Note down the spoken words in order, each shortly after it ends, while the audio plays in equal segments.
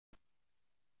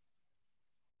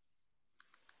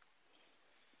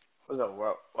What's up,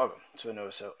 world? Welcome to another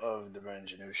episode of the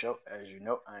BrandonJaneauShow. As you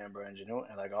know, I am Brandon,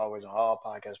 and like always, on all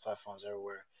podcast platforms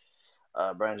everywhere,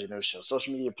 BrandonJaneauShow.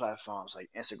 Social media platforms like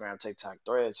Instagram, TikTok,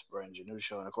 Threads,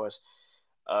 BrandonJaneauShow, and of course,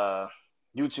 uh,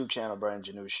 YouTube channel,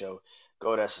 BrandonJaneauShow.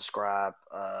 Go there, subscribe,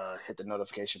 hit the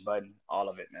notification button, all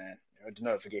of it, man. Or the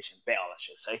notification bell, I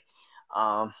should say.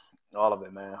 Um, all of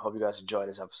it, man. Hope you guys enjoy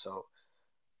this episode.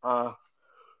 Uh,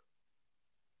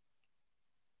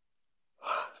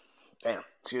 damn,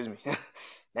 excuse me.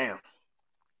 Damn.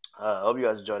 Hope you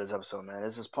guys enjoy this episode, man.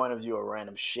 This is point of view of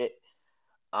random shit.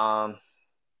 Um,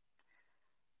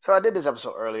 so I did this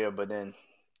episode earlier, but then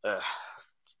uh,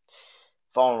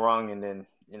 phone rung and then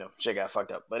shit got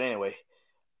fucked up. But anyway,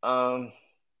 um,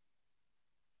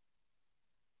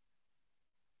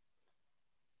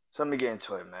 so let me get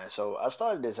into it, man. So I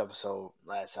started this episode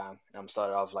last time, and I'm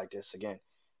started off like this again,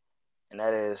 and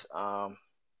that is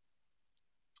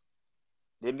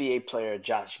the NBA player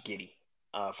Josh Giddey,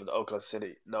 for the Oklahoma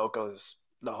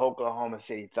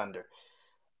City Thunder.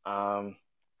 Um,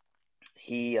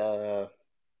 he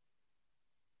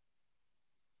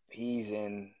he's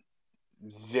in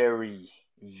very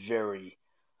very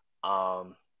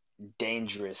um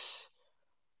dangerous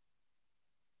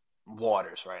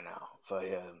waters right now for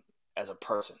him as a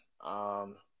person.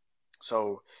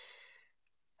 So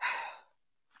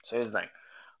so here's the thing.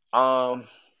 Um,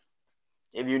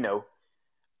 if you know,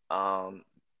 um,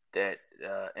 that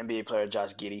NBA player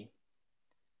Josh Giddey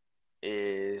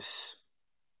is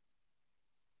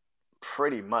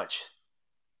pretty much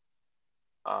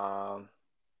um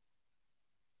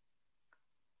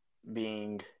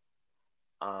being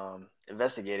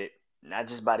investigated not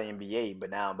just by the NBA but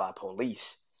now by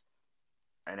police,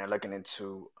 and they're looking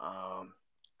into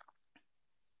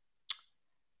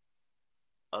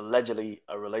allegedly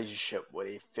a relationship with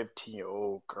a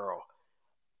 15-year-old girl.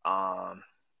 Um,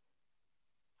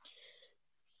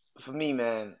 for me,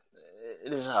 man,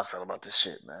 it is how I feel about this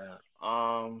shit, man.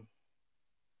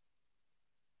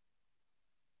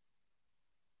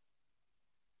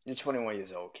 You're 21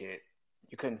 years old, kid.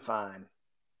 You couldn't find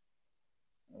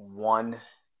one.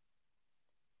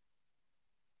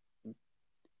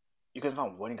 You couldn't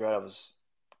find one girl that was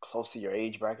close to your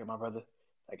age bracket, my brother,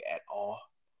 like at all.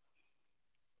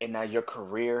 And now your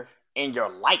career and your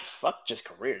life, fuck just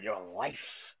career, your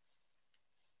life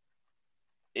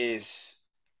is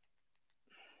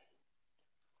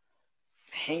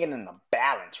hanging in the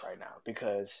balance right now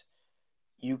because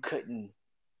you couldn't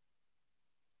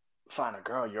find a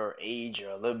girl your age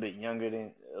or a little bit younger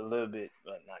than a little bit,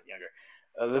 well, not younger,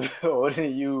 a little bit older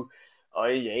than you or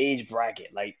in your age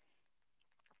bracket. Like,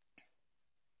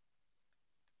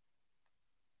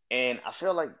 and I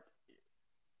feel like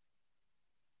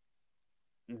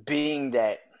being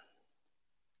that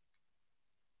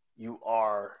you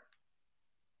are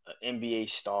an NBA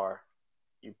star,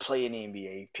 you play in the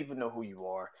NBA, people know who you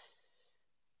are.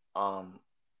 Um,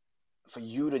 for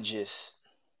you to just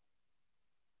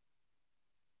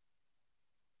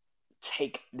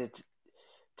take the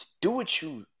to do what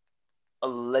you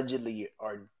allegedly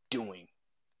are doing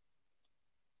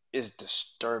is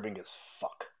disturbing as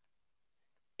fuck.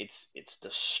 It's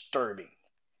disturbing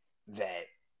that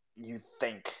you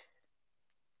think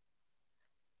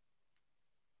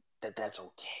that that's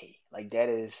okay. Like that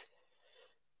is,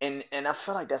 and I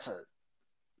feel like that's a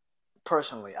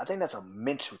personally, I think that's a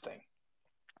mental thing.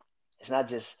 It's not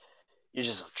just you're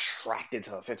just attracted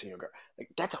to a 15-year-old girl. Like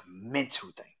that's a mental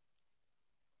thing.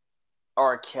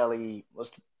 R. Kelly,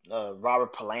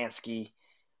 Robert Polanski,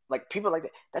 like people like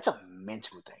that. That's a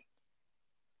mental thing.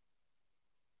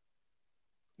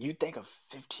 You think a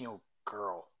 15-year-old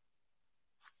girl,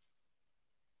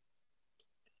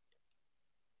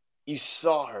 you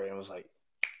saw her and was like,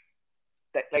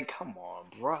 that, like, come on,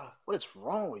 bruh, what is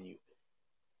wrong with you?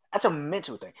 That's a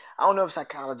mental thing. I don't know if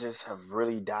psychologists have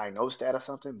really diagnosed that or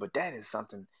something, but that is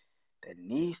something that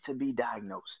needs to be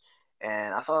diagnosed.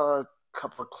 And I saw a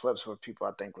couple of clips where people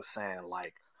I think was saying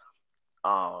like,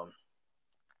 um,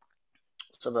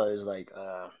 somebody's like,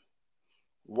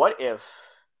 what if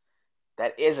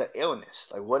that is an illness?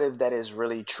 Like, what if that is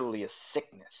really truly a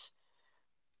sickness?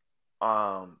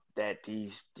 That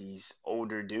these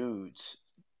older dudes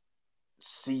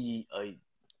see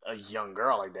a young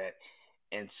girl like that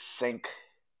and think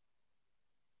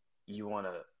you want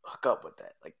to hook up with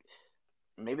that. Like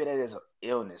maybe that is an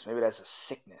illness, maybe that's a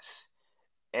sickness,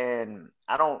 and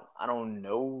I don't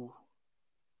know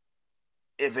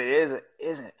if it is or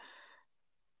isn't.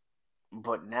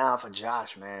 But now for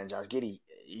Josh, man, Josh Giddey,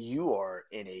 you are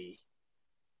in a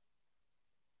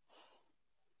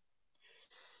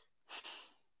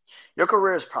your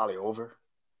career is probably over,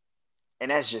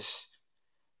 and that's just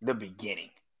the beginning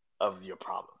of your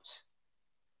problems.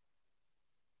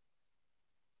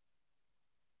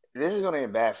 This is gonna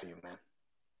get bad for you, man.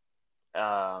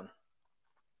 Um,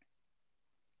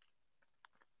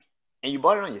 and you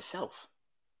brought it on yourself.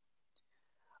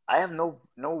 I have no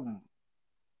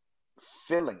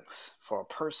feelings for a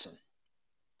person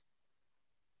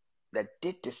that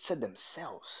did this to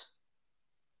themselves.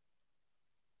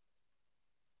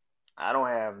 I don't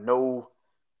have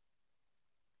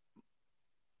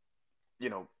you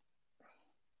know,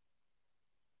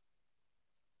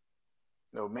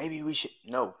 no, maybe we should,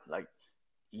 no, like,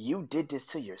 you did this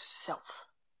to yourself.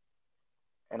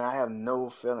 And I have no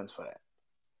feelings for that.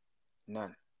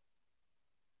 None.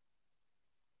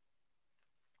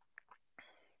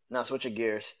 Now, switching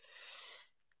gears,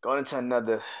 going into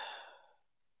another,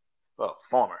 well,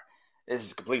 former. This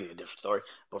is completely a different story,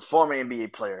 but former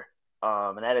NBA player,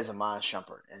 and that is Amon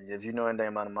Shumpert. And if you know anything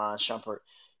about Amon Shumpert,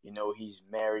 you know he's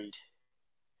married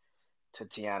to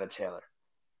Tiana Taylor,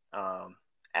 um,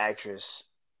 actress,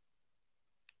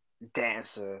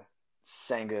 dancer,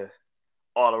 singer,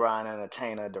 all around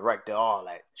entertainer, director, all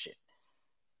that shit.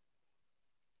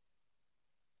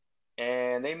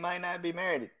 And they might not be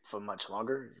married for much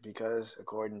longer because,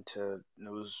 according to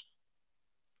news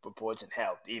reports and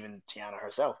hell, even Tiana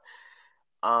herself,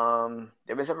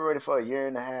 they've been separated for a year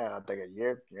and a half, I think a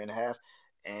year and a half,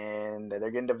 and they're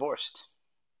getting divorced.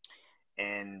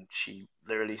 And she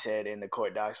literally said in the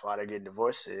court docs why they're getting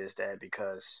divorced is that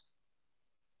because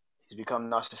he's become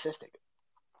narcissistic.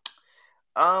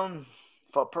 Um,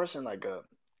 for a person like a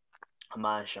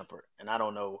mind shumper, and I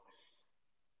don't know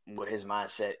what his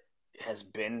mindset has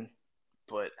been,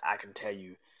 but I can tell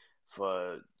you,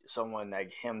 for someone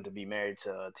like him to be married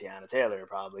to Tiana Taylor,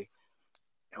 probably,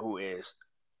 who is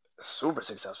super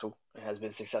successful and has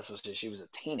been successful since she was a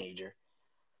teenager,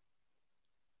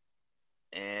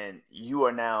 and you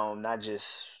are now not just,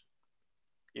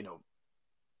 you know,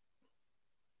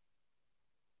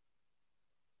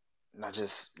 not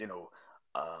just,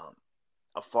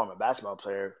 a former basketball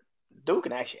player. Dude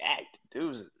can actually act.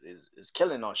 Dude is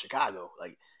killing on Chicago,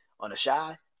 like on the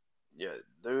shy. Yeah,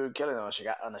 dude killing on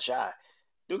Chicago on the shy.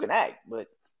 Dude can act, but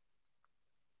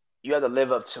you have to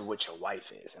live up to what your wife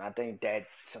is, and I think that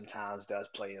sometimes does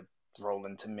play a role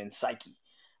into men's psyche.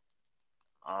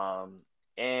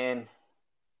 And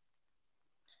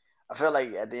I feel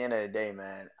like at the end of the day,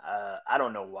 man, I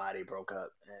don't know why they broke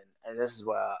up, and this is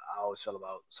what I always feel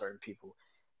about certain people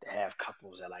that have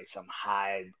couples at like some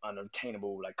high,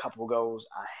 unobtainable like couple goals.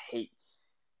 I hate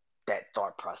that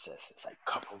thought process. It's like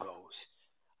couple goals.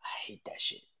 I hate that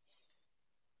shit.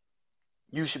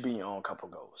 You should be your own couple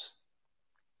goals,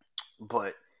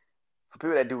 but for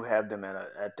people that do have them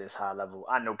at this high level,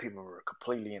 I know people were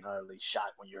completely and utterly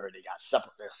shocked when you heard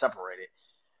they're separated,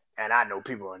 and I know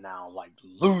people are now like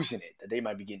losing it that they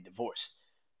might be getting divorced.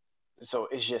 So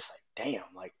it's just like, damn,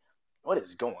 like, what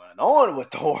is going on with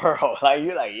the world? Like,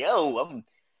 you're like, yo,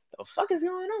 the fuck is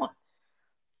going on?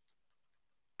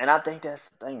 And I think that's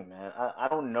the thing, man. I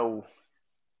don't know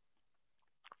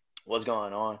what's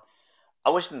going on. I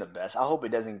wish them the best. I hope it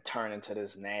doesn't turn into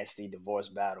this nasty divorce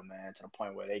battle, man, to the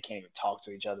point where they can't even talk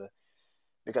to each other.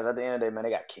 Because at the end of the day, man,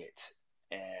 they got kids.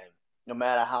 And no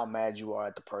matter how mad you are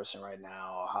at the person right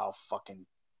now, or how fucking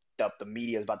up the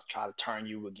media is about to try to turn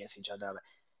you against each other,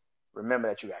 remember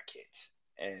that you got kids,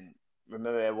 and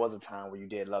remember there was a time where you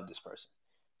did love this person.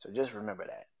 So just remember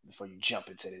that before you jump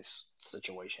into this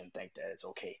situation and think that it's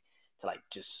okay to like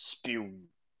just spew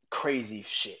crazy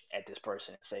shit at this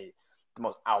person and say the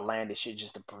most outlandish shit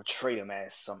just to portray them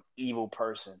as some evil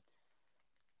person,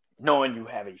 knowing you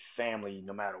have a family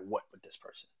no matter what with this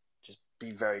person. Just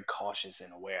be very cautious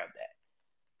and aware of that.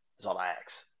 That's all I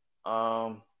ask.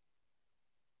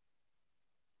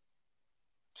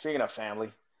 Speaking of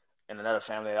family, and another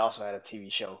family that also had a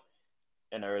TV show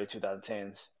in the early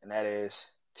 2010s, and that is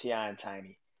Ti and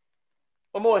Tiny.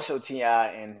 But more so Ti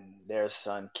and their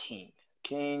son King.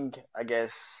 King, I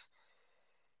guess,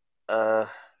 uh,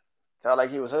 felt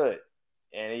like he was hood,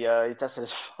 and he tested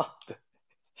his father.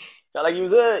 Felt like he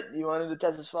was hood. He wanted to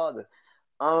test his father.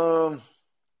 Um,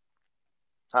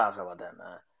 how I feel about that,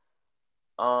 man.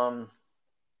 Um,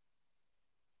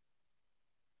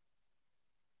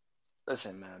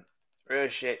 listen, man, real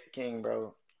shit, King,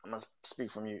 bro. I'm gonna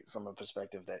speak from you from a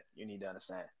perspective that you need to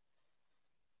understand.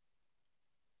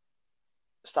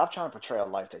 Stop trying to portray a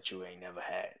life that you ain't never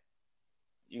had.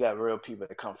 You got real people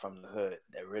that come from the hood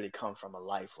that really come from a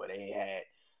life where they ain't had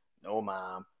no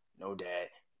mom, no dad.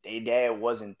 Their dad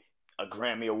wasn't a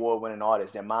Grammy Award winning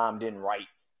artist. Their mom didn't write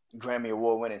Grammy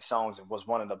Award winning songs and was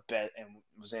one of the best and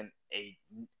was in a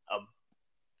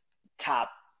top,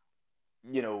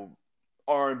 you know,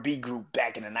 R&B group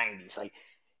back in the 90s. Like,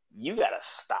 you gotta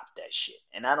stop that shit.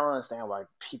 And I don't understand why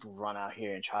people run out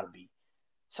here and try to be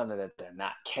something that they're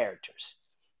not, characters.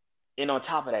 And on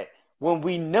top of that, when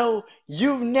we know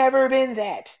you've never been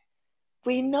that,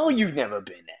 we know you've never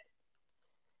been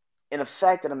that. And the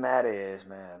fact of the matter is,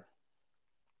 man,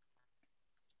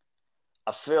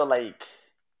 I feel like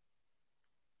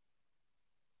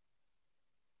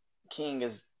King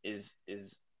is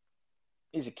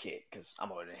he's a kid because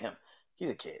I'm older than him. He's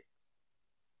a kid,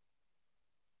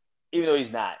 even though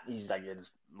he's not. He's like in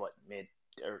his what mid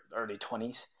early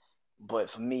 20s.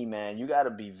 But for me, man, you got to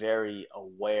be very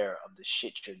aware of the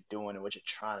shit you're doing and what you're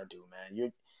trying to do,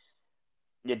 man.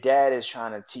 Your dad is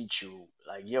trying to teach you,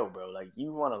 like, yo, bro, like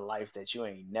you want a life that you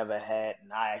ain't never had,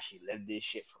 and I actually live this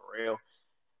shit for real.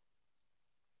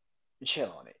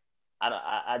 Chill on it.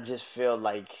 I just feel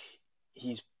like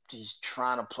he's he's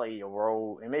trying to play a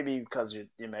role, and maybe because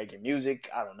you're making music,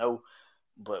 I don't know.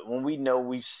 But when we know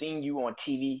we've seen you on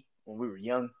TV when we were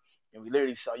young, and we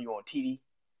literally saw you on TV,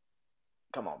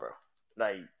 come on, bro.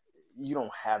 Like you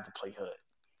don't have to play hood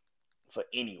for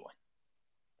anyone,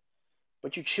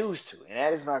 but you choose to, and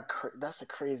that is that's the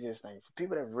craziest thing for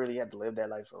people that really had to live that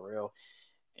life for real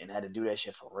and had to do that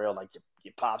shit for real, like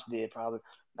your pops did, probably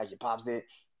like your pops did.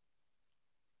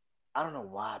 I don't know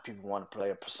why people want to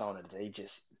play a persona that they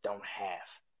just don't have.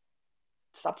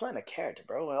 Stop playing a character,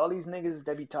 bro. All these niggas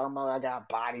that be talking about I got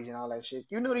bodies and all that shit.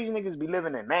 You know these niggas be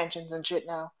living in mansions and shit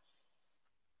now.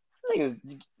 Niggas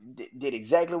did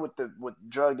exactly what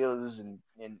drug dealers and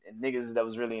niggas that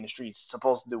was really in the streets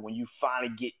supposed to do. When you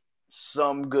finally get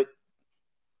some good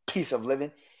piece of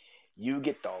living, you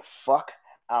get the fuck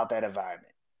out that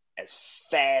environment as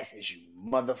fast as you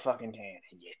motherfucking can,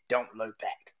 and you don't look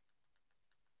back.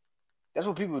 That's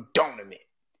what people don't admit.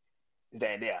 Is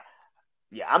that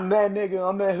yeah, I'm that nigga,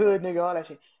 I'm that hood nigga, all that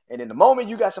shit. And then the moment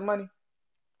you got some money,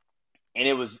 and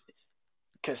it was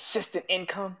consistent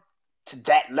income to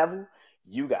that level,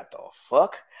 you got the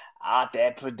fuck out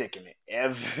that predicament.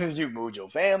 If you moved your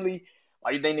family,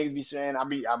 why you think niggas be saying I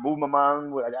moved my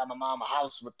mom, I got my mom a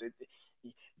house with the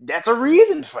that's a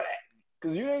reason for that.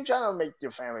 Cause you ain't trying to make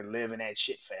your family live in that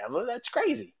shit forever. That's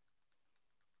crazy.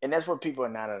 And that's what people are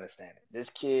not understanding. This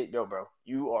kid, yo, bro,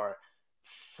 you are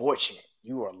fortunate.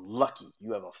 You are lucky.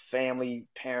 You have a family,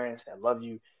 parents that love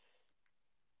you,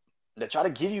 that try to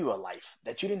give you a life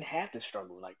that you didn't have to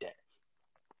struggle like that.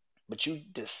 But you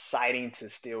deciding to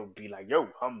still be like, yo,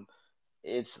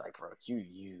 it's like, bro,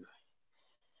 you.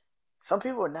 Some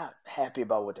people are not happy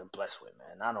about what they're blessed with,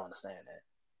 man. I don't understand that.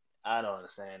 I don't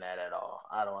understand that at all.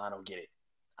 I don't get it.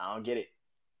 I don't get it.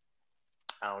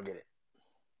 I don't get it.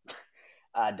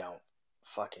 I don't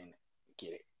fucking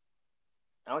get it.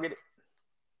 I don't get it.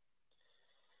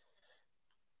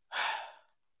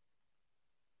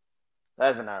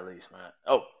 Last but not least, man.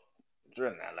 Oh, it's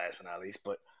really not last but not least,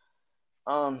 but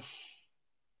um,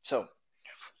 so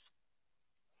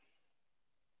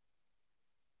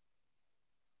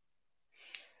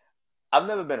I've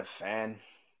never been a fan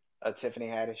of Tiffany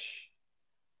Haddish.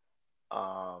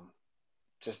 Um,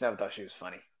 just never thought she was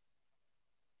funny.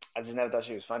 I just never thought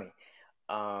she was funny.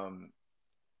 Um,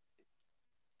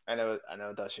 I never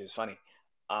thought she was funny.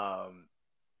 Um,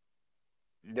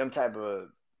 them type of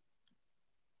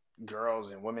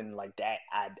girls and women like that,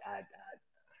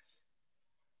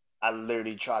 I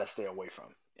literally try to stay away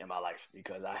from in my life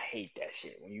because I hate that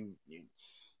shit. When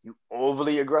you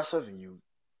overly aggressive and you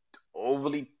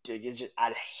overly, it's just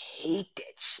I hate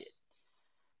that shit.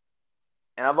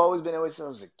 And I've always been that way since I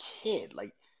was a kid.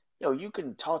 Like, yo, you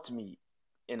can talk to me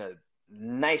in a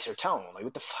nicer tone. Like,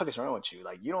 what the fuck is wrong with you?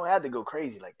 Like, you don't have to go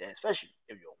crazy like that, especially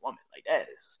if you're a woman. Like, that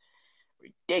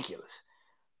is ridiculous.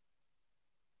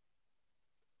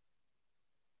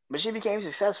 But she became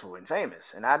successful and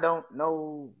famous, and I don't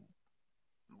know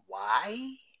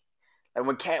why. Like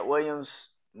when Cat Williams,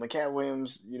 said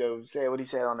what he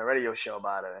said on the radio show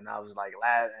about her, and I was like,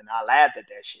 and I laughed at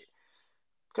that shit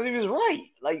because he was right.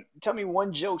 Like, tell me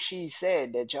one joke she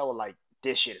said that y'all were like,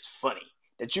 this shit is funny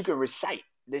that you can recite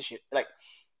this shit. Like,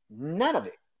 none of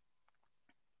it.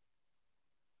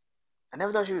 I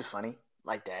never thought she was funny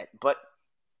like that. But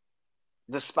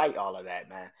despite all of that,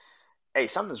 man, hey,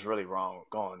 something's really wrong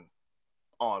going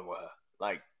on with her.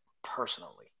 Like,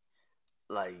 personally.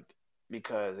 Like,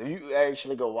 because if you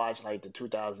actually go watch like the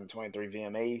 2023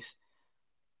 VMAs,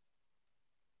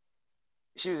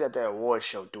 she was at that award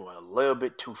show doing a little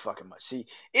bit too fucking much. See,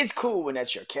 it's cool when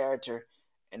that's your character,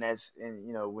 and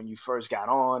when you first got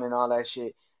on and all that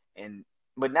shit, and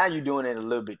but now you're doing it a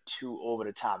little bit too over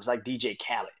the top. It's like DJ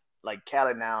Khaled. Like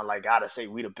Khaled now, like gotta say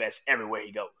we the best everywhere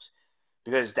he goes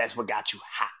because that's what got you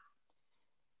hot.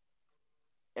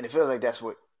 and it feels like that's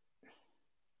what's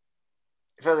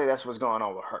going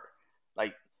on with her.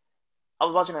 Like I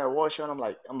was watching that award show,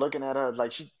 and I'm looking at her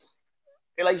like she's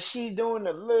doing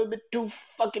a little bit too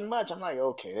fucking much. I'm like,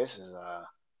 okay, this is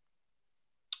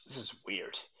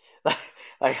weird.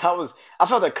 Like I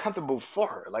felt uncomfortable for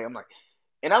her. Like I'm like,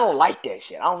 and I don't like that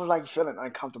shit. I don't like feeling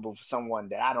uncomfortable for someone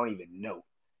that I don't even know,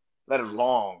 let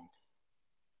alone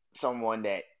someone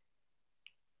that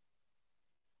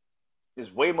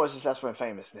is way more successful and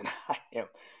famous than I am.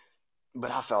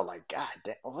 But I felt like, God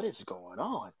damn, what is going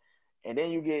on? And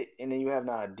then you have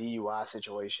now a DUI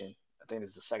situation. I think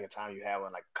it's the second time you have one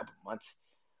in like a couple months.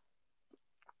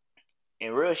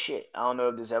 And real shit, I don't know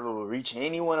if this ever will reach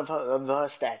anyone of her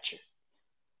stature.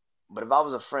 But if I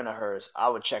was a friend of hers, I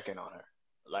would check in on her.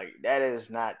 Like that is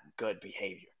not good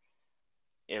behavior.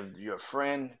 If you're a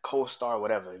friend, co-star,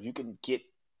 whatever, if you can get,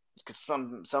 because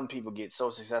some people get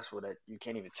so successful that you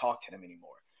can't even talk to them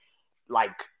anymore.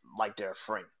 Like like they're a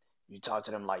friend. You talk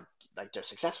to them like they're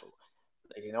successful.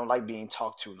 Like they don't like being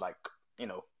talked to like you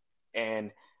know.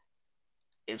 And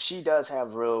if she does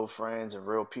have real friends and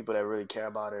real people that really care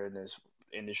about her in this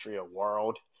industry or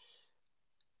world,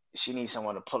 she needs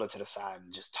someone to pull her to the side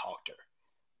and just talk to her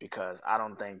because I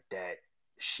don't think that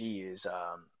she is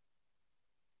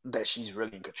that she's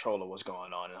really in control of what's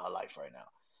going on in her life right now.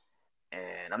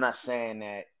 And I'm not saying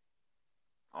that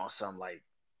on some like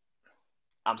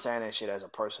I'm saying that shit as a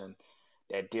person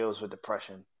that deals with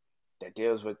depression, that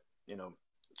deals with, you know,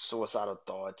 suicidal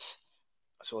thoughts,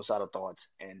 suicidal thoughts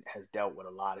and has dealt with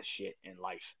a lot of shit in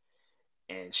life.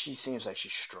 And she seems like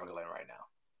she's struggling right now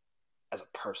as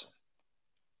a person.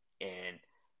 And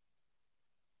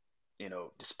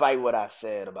despite what I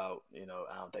said about,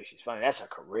 I don't think she's funny, that's her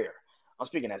career. I'm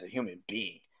speaking as a human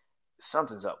being.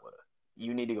 Something's up with her.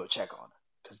 You need to go check on her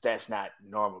because that's not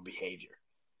normal behavior,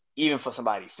 even for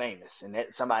somebody famous and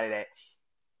that somebody that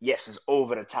yes is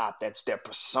over the top. That's their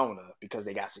persona because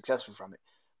they got successful from it.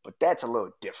 But that's a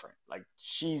little different. Like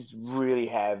she's really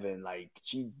having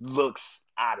she looks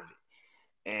out of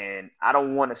it, and I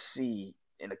don't want to see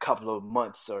in a couple of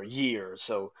months or years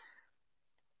so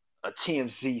a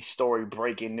TMZ story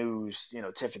breaking news.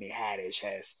 Tiffany Haddish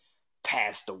has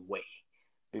passed away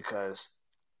because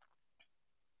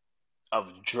of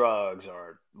drugs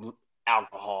or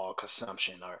alcohol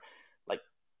consumption or like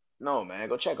no man,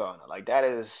 go check on her. Like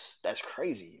that's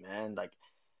crazy, man. Like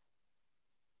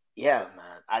yeah,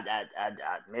 man.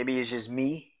 Maybe it's just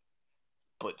me,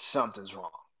 but something's wrong.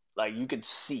 Like you can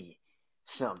see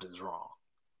something's wrong.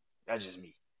 That's just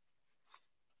me.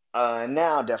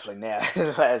 Now definitely now,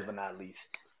 last but not least.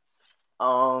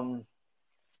 Um,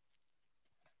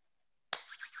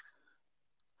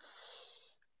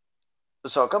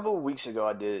 so a couple of weeks ago,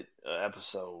 I did an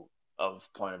episode of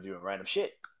Point of View and Random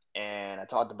Shit, and I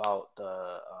talked about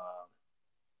the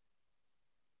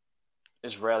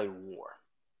Israeli war,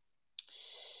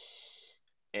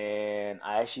 and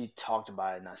I actually talked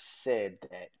about it, and I said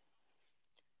that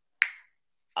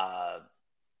uh,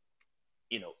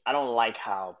 I don't like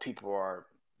how people are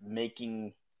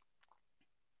making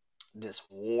this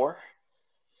war,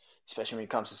 especially when it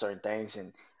comes to certain things.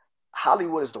 And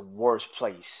Hollywood is the worst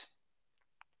place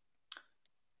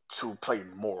to play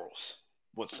morals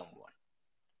with someone.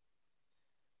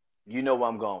 You know where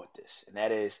I'm going with this, and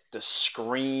that is the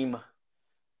Scream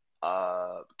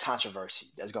controversy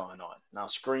that's going on now.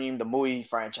 Scream, the movie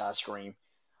franchise Scream,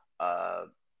 uh,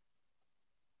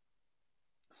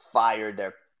 fired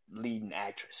their leading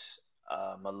actress,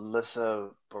 Melissa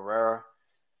Barrera,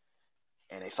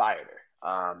 and they fired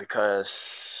her because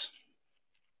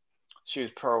she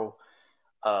was pro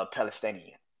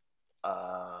Palestinian.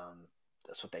 Um,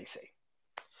 that's what they say.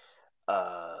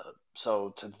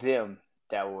 So to them,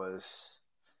 that was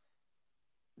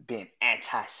being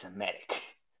anti-Semitic,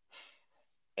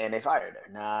 and they fired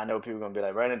her. Now I know people are gonna be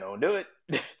like, Brandon, don't do it,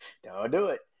 don't do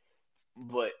it.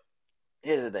 But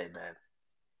here's the thing, man.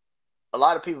 A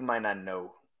lot of people might not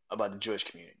know about the Jewish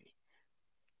community.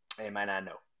 They might not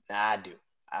know. Now I do.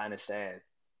 I understand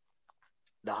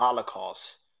the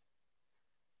Holocaust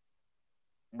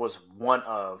was one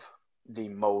of the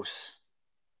most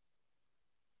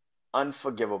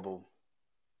unforgivable,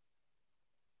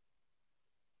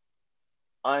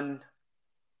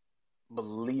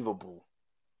 unbelievable,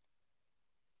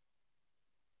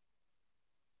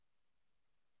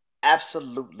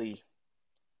 absolutely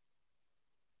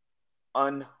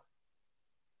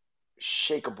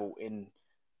unshakable in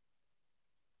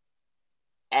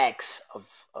acts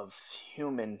of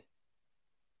human,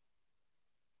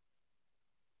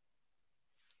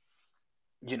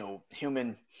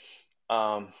 human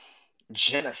um,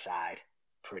 genocide,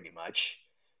 pretty much,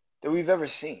 that we've ever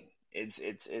seen.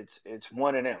 It's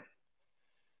one of them.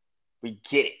 We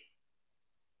get it.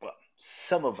 Well,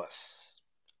 some of us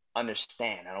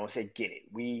understand. I don't want to say get it.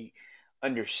 We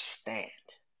understand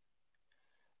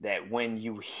that when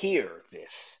you hear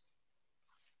this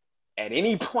at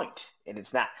any point, and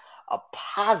it's not a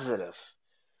positive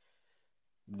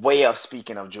way of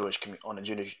speaking of on the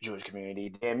Jewish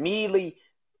community, they immediately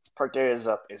perk their ears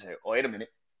up and say, "Oh, wait a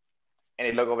minute," and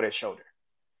they look over their shoulder.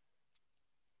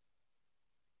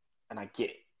 And I get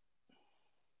it.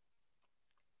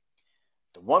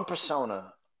 The one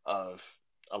persona of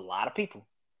a lot of people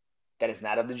that is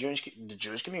not of the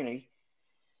Jewish community.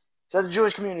 So the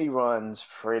Jewish community runs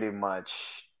pretty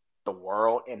much the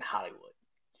world in Hollywood,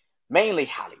 mainly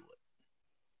Hollywood.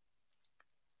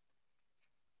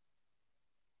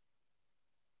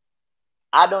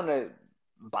 I don't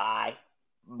buy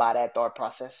by that thought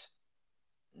process,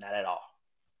 not at all.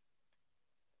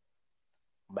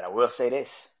 But I will say this: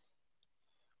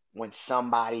 when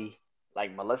somebody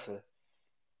like Melissa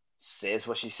says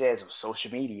what she says on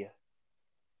social media,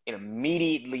 and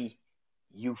immediately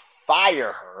you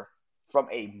fire her from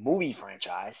a movie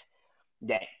franchise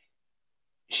that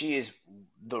she is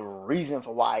the reason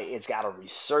for why it's got a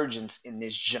resurgence in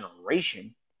this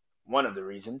generation, one of the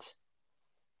reasons,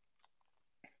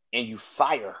 and you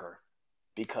fire her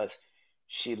because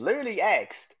she literally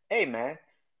asked, "Hey man,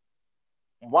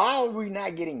 why are we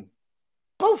not getting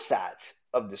both sides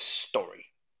of the story?"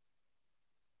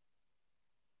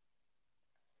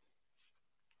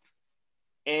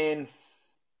 And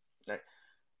like,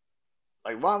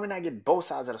 why are we not getting both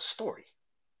sides of the story?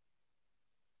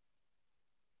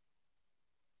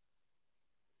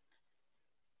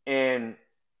 And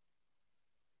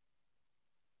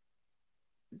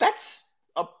that's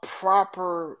a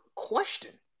proper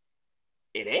question.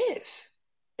 It is.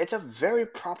 It's a very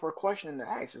proper question to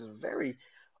ask. It's a very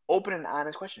open and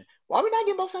honest question. Why are we not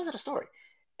getting both sides of the story?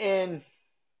 And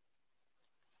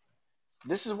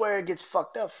this is where it gets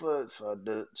fucked up for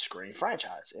the Scream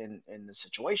franchise in the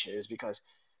situation is because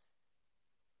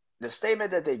the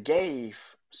statement that they gave,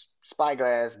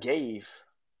 Spyglass gave,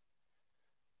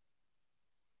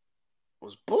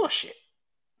 was bullshit.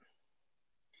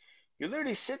 You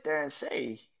literally sit there and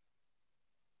say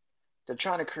they're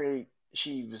trying to create.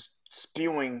 She was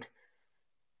spewing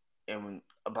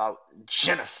about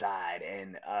genocide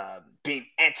and being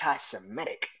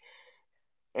anti-Semitic,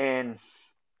 and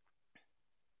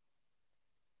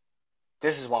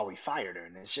this is why we fired her.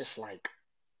 And it's just like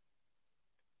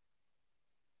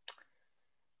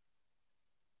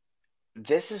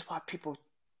this is why people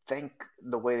think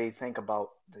the way they think about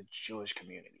the Jewish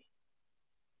community.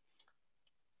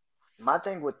 My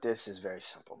thing with this is very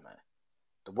simple, man.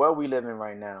 The world we live in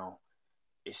right now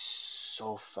is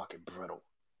so fucking brittle.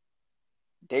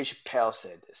 Dave Chappelle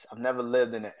said this. I've never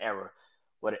lived in an era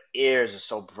where the ears are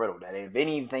so brittle that if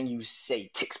anything you say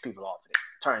ticks people off, it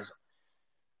turns them.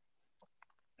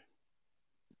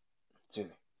 Excuse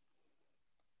me.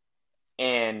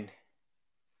 And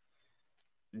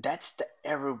that's the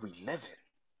era we live in.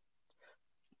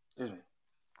 Excuse me.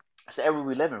 That's the era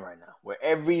we live in right now, where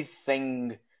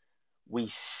everything we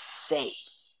say,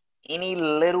 any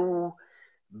little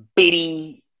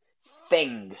bitty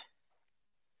thing,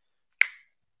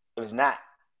 if it's not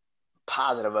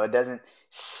positive or it doesn't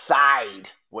side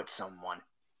with someone,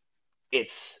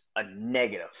 it's a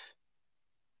negative,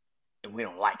 and we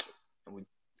don't like it.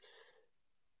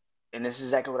 And this is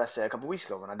exactly what I said a couple weeks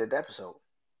ago when I did the episode.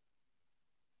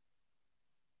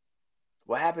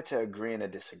 What happened to agreeing to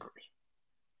disagree?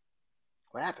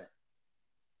 What happened?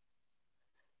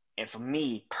 And for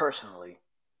me personally,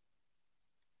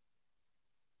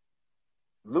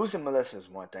 losing Melissa is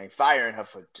one thing. Firing her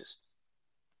for just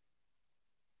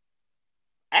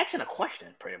asking a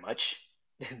question, pretty much.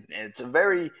 And it's a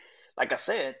very, like I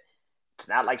said, it's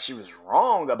not like she was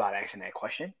wrong about asking that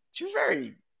question. She was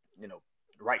very, you know,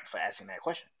 right for asking that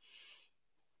question.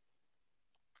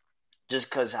 Just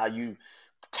because how you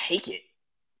take it,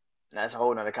 that's a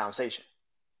whole nother conversation.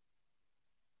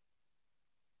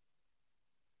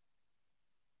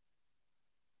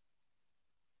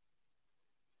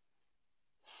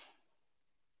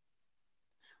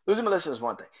 Losing Melissa is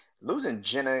one thing. Losing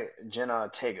Jenna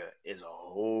Ortega is a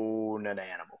whole nother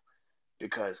animal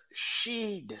because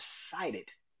she decided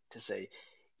to say,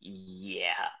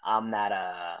 "Yeah, I'm not,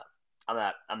 I'm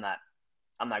not, I'm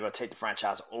not gonna take the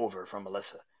franchise over from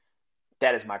Melissa.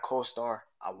 That is my co-star.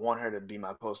 I want her to be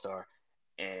my co-star,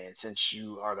 and since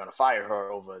you are gonna fire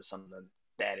her over something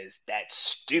that is that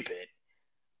stupid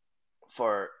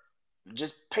for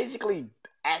just basically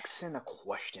asking a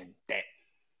question that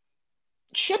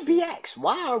should be asked.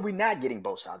 Why are we not getting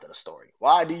both sides of the story?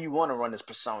 Why do you want to run this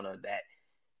persona that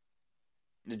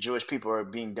the Jewish people are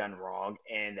being done wrong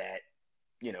and that,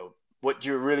 you know, what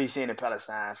you're really seeing in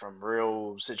Palestine from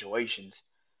real situations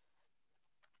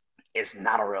is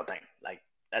not a real thing. Like,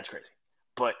 that's crazy.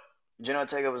 But Jenna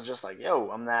Ortega was just like, yo,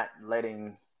 I'm not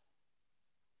gonna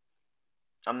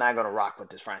rock with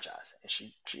this franchise. And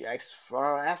she asked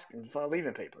for asking for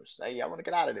leaving papers. Hey, I want to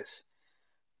get out of this.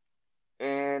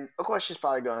 And of course, she's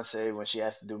probably gonna say when she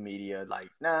has to do media, like,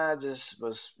 nah, just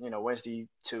was, Wednesday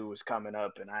 2 was coming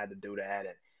up, and I had to do that.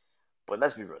 But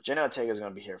let's be real, Jenna Ortega is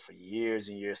gonna be here for years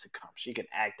and years to come. She can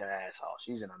act her ass off.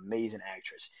 She's an amazing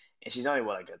actress, and she's only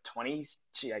what, like a 20?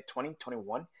 She like 20,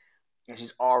 21, and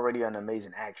she's already an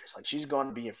amazing actress. Like, she's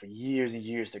gonna be here for years and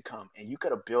years to come, and you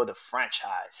could have built a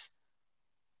franchise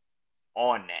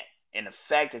on that. And the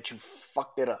fact that you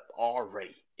fucked it up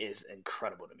already is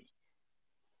incredible to me.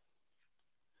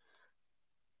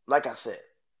 Like I said,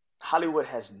 Hollywood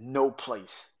has no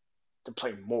place to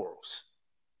play morals.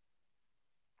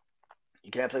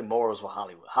 You can't play morals with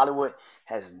Hollywood. Hollywood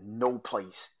has no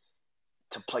place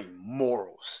to play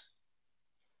morals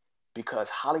because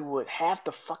Hollywood, half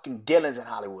the fucking villains in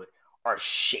Hollywood are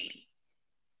shady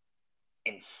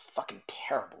and fucking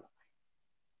terrible.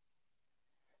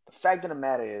 The fact of the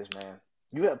matter is, man,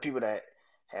 you have people that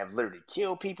have literally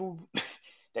killed people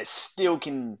that still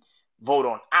can vote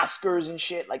on Oscars and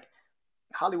shit. Like,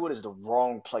 Hollywood is the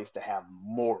wrong place to have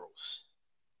morals.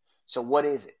 So what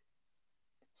is it?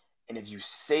 And if you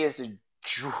say it's the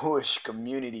Jewish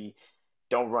community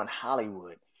don't run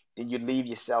Hollywood, then you leave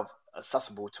yourself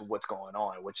accessible to what's going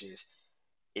on, which is,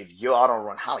 if y'all don't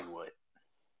run Hollywood,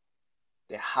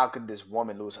 then how could this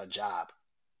woman lose her job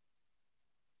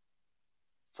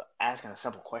for asking a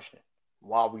simple question?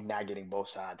 Why are we not getting both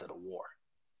sides of the war?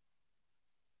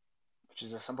 Which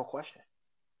is a simple question.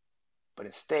 But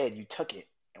instead, you took it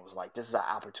and was like, this is an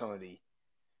opportunity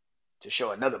to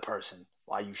show another person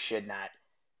why you should not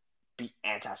be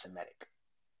anti Semitic.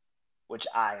 Which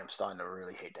I am starting to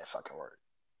really hate that fucking word.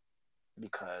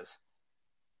 Because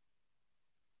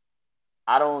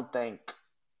I don't think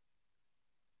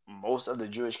most of the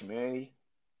Jewish community,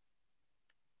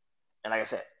 and like I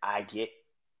said, I get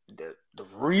the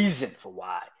reason for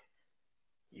why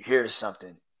you hear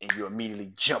something and you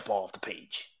immediately jump off the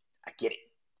page. I get it.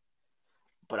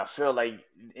 But I feel like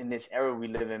in this era we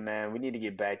live in, man, we need to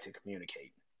get back to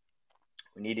communicating.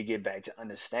 We need to get back to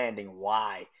understanding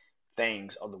why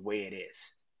things are the way it is.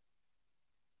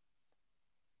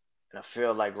 And I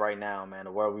feel like right now, man,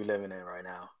 the world we living in right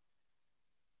now,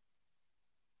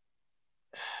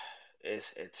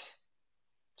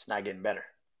 it's not getting better.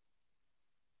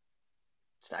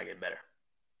 It's not getting better.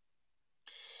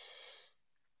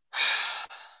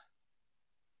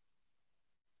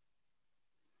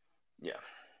 Yeah,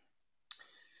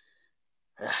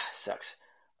 sucks.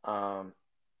 Um,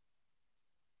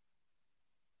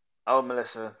 oh,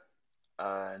 Melissa,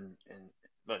 and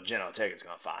well, Jenna Ortega's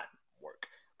gonna find work,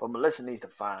 but Melissa needs to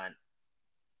find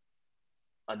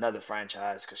another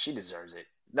franchise because she deserves it.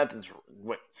 Nothing's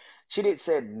what she did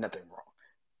said nothing wrong.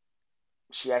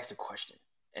 She asked a question,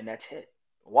 and that's it.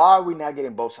 Why are we not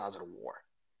getting both sides of the war?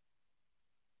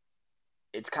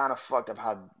 It's kind of fucked up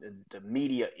how the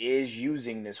media is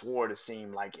using this war to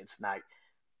seem like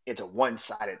it's a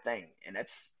one-sided thing, and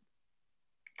that's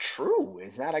true.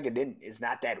 It's not like it didn't. It's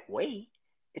not that way.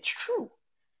 It's true.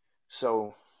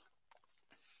 So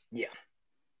yeah,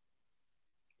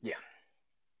 yeah.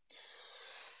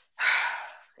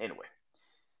 Anyway,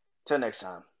 till next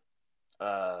time.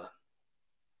 Uh,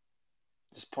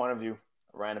 this point of view,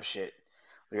 random shit.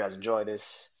 If you guys enjoy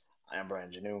this, I am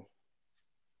Brandon Janeau.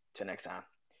 Till next time,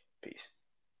 peace.